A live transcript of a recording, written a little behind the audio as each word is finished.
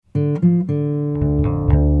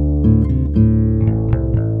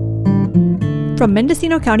From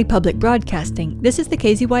Mendocino County Public Broadcasting, this is the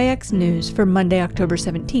KZYX News for Monday, October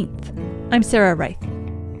 17th. I'm Sarah Reith.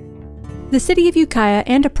 The City of Ukiah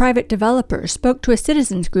and a private developer spoke to a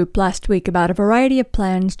citizens group last week about a variety of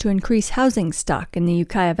plans to increase housing stock in the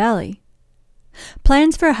Ukiah Valley.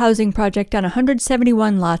 Plans for a housing project on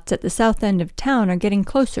 171 lots at the south end of town are getting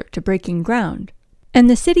closer to breaking ground. And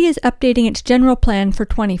the city is updating its general plan for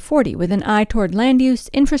 2040 with an eye toward land use,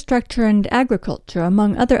 infrastructure, and agriculture,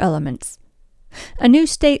 among other elements. A new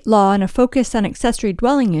state law and a focus on accessory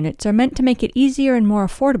dwelling units are meant to make it easier and more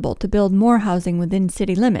affordable to build more housing within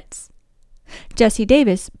city limits. Jesse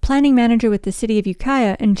Davis, planning manager with the City of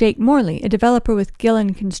Ukiah, and Jake Morley, a developer with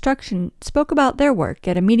Gillen Construction, spoke about their work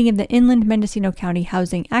at a meeting of the Inland Mendocino County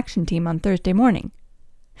Housing Action Team on Thursday morning.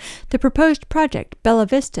 The proposed project, Bella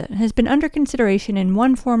Vista, has been under consideration in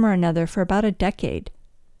one form or another for about a decade.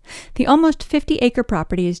 The almost 50-acre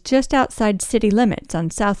property is just outside city limits on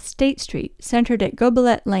South State Street, centered at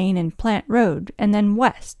Gobelet Lane and Plant Road, and then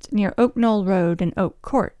west, near Oak Knoll Road and Oak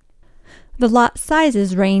Court. The lot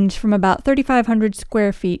sizes range from about 3,500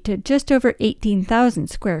 square feet to just over 18,000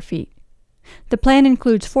 square feet. The plan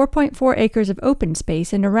includes 4.4 acres of open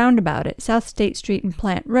space and a roundabout at South State Street and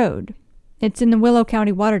Plant Road. It's in the Willow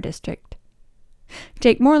County Water District.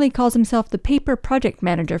 Jake Morley calls himself the paper project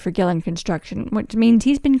manager for Gillen Construction, which means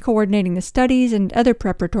he's been coordinating the studies and other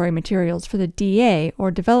preparatory materials for the DA,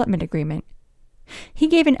 or Development Agreement. He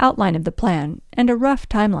gave an outline of the plan and a rough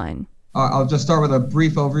timeline. I'll just start with a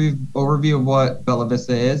brief overview of what Bella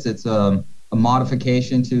Vista is. It's a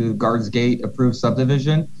modification to Gardens Gate approved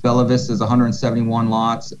subdivision. Bella Vista is 171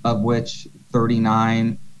 lots, of which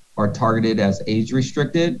 39 are targeted as age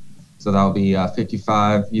restricted. So that will be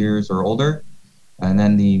 55 years or older. And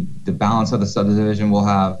then the balance of the subdivision will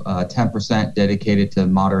have 10% dedicated to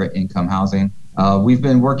moderate income housing. We've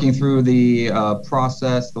been working through the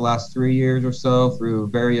process the last 3 years or so through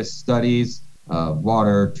various studies,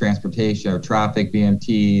 water, transportation, or traffic,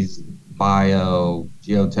 BMTs, bio,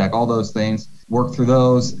 geotech, all those things. Work through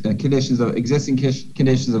those existing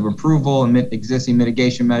conditions of approval and existing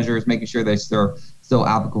mitigation measures, making sure they're still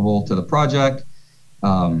applicable to the project.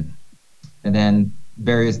 And then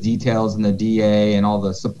various details in the DA and all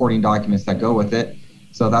the supporting documents that go with it.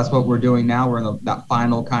 So that's what we're doing now. We're in that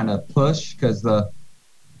final kind of push because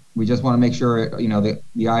we just want to make sure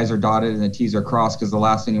the I's are dotted and the T's are crossed, because the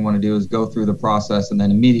last thing you want to do is go through the process and then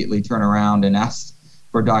immediately turn around and ask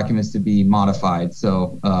for documents to be modified.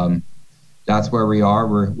 So that's where we are.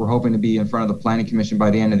 We're hoping to be in front of the Planning Commission by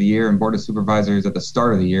the end of the year and Board of Supervisors at the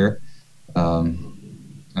start of the year.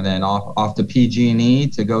 And then off to PG&E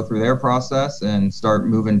to go through their process and start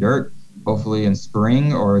moving dirt, hopefully in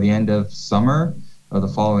spring or the end of summer of the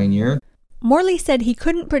following year. Morley said he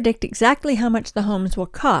couldn't predict exactly how much the homes will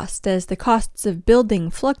cost, as the costs of building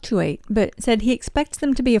fluctuate, but said he expects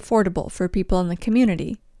them to be affordable for people in the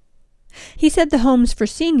community. He said the homes for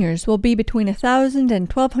seniors will be between 1,000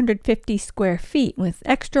 and 1,250 square feet with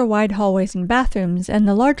extra wide hallways and bathrooms, and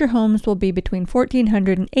the larger homes will be between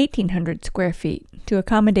 1,400 and 1,800 square feet to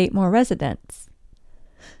accommodate more residents.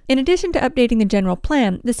 In addition to updating the general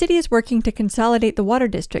plan, the city is working to consolidate the water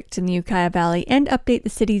districts in the Ukiah Valley and update the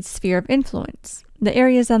city's sphere of influence, the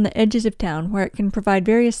areas on the edges of town where it can provide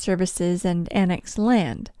various services and annex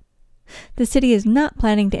land. The city is not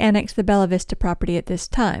planning to annex the Bella Vista property at this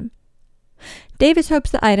time. Davis hopes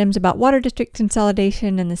the items about water district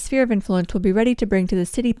consolidation and the sphere of influence will be ready to bring to the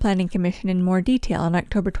City Planning Commission in more detail on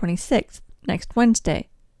October 26th, next Wednesday.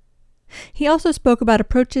 He also spoke about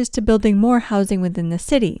approaches to building more housing within the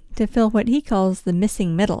city to fill what he calls the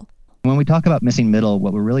missing middle. When we talk about missing middle,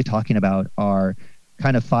 what we're really talking about are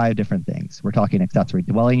kind of 5 different things. We're talking accessory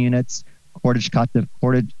dwelling units, cottage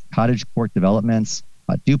court developments,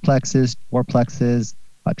 duplexes, fourplexes,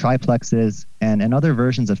 triplexes, and other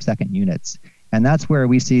versions of second units. And that's where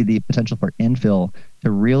we see the potential for infill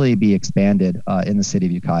to really be expanded in the city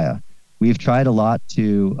of Ukiah. We've tried a lot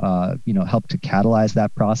to help to catalyze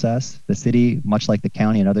that process. The city, much like the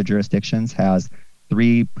county and other jurisdictions, has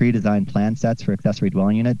 3 pre-designed plan sets for accessory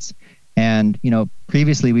dwelling units. And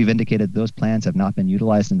previously we've indicated those plans have not been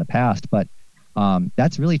utilized in the past, but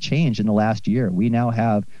that's really changed in the last year. We now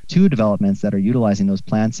have 2 developments that are utilizing those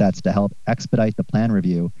plan sets to help expedite the plan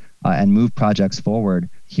review and move projects forward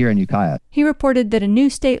here in Ukiah. He reported that a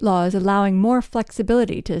new state law is allowing more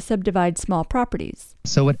flexibility to subdivide small properties.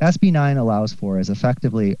 So what SB 9 allows for is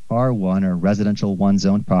effectively R1, or residential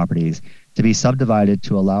one-zone properties, to be subdivided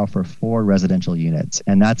to allow for 4 residential units.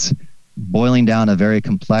 And that's boiling down a very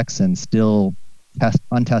complex and still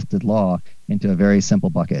untested law into a very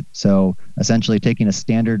simple bucket. So essentially taking a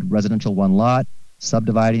standard residential one lot,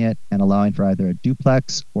 subdividing it, and allowing for either a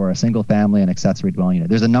duplex or a single family and accessory dwelling unit.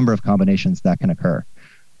 There's a number of combinations that can occur.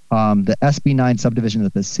 The SB 9 subdivision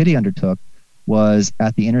that the city undertook was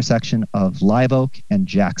at the intersection of Live Oak and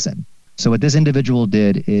Jackson. So what this individual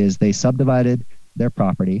did is they subdivided their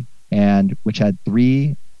property, and which had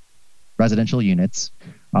 3 residential units,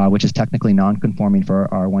 which is technically non-conforming for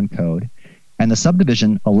R1 code. And the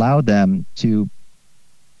subdivision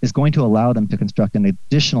is going to allow them to construct an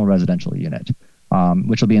additional residential unit,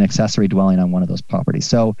 which will be an accessory dwelling on one of those properties.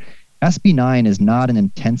 So SB 9 is not an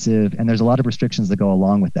intensive, and there's a lot of restrictions that go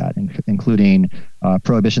along with that, including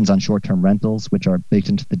prohibitions on short-term rentals, which are baked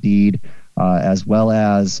into the deed, as well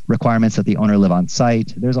as requirements that the owner live on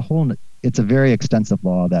site. It's a very extensive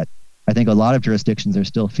law that I think a lot of jurisdictions are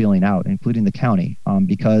still feeling out, including the county,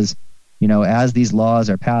 because, as these laws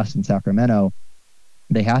are passed in Sacramento,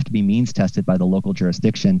 they have to be means tested by the local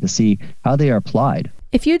jurisdiction to see how they are applied.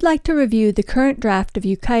 If you'd like to review the current draft of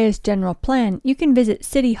Ukiah's general plan, you can visit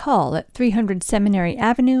City Hall at 300 Seminary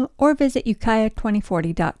Avenue or visit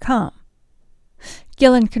ukiah2040.com.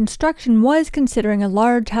 Gillen Construction was considering a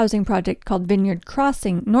large housing project called Vineyard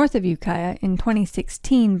Crossing north of Ukiah in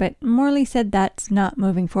 2016, but Morley said that's not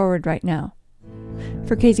moving forward right now.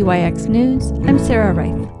 For KZYX News, I'm Sarah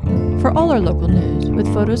Reith. For all our local news,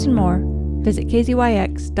 with photos and more, visit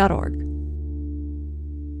kzyx.org.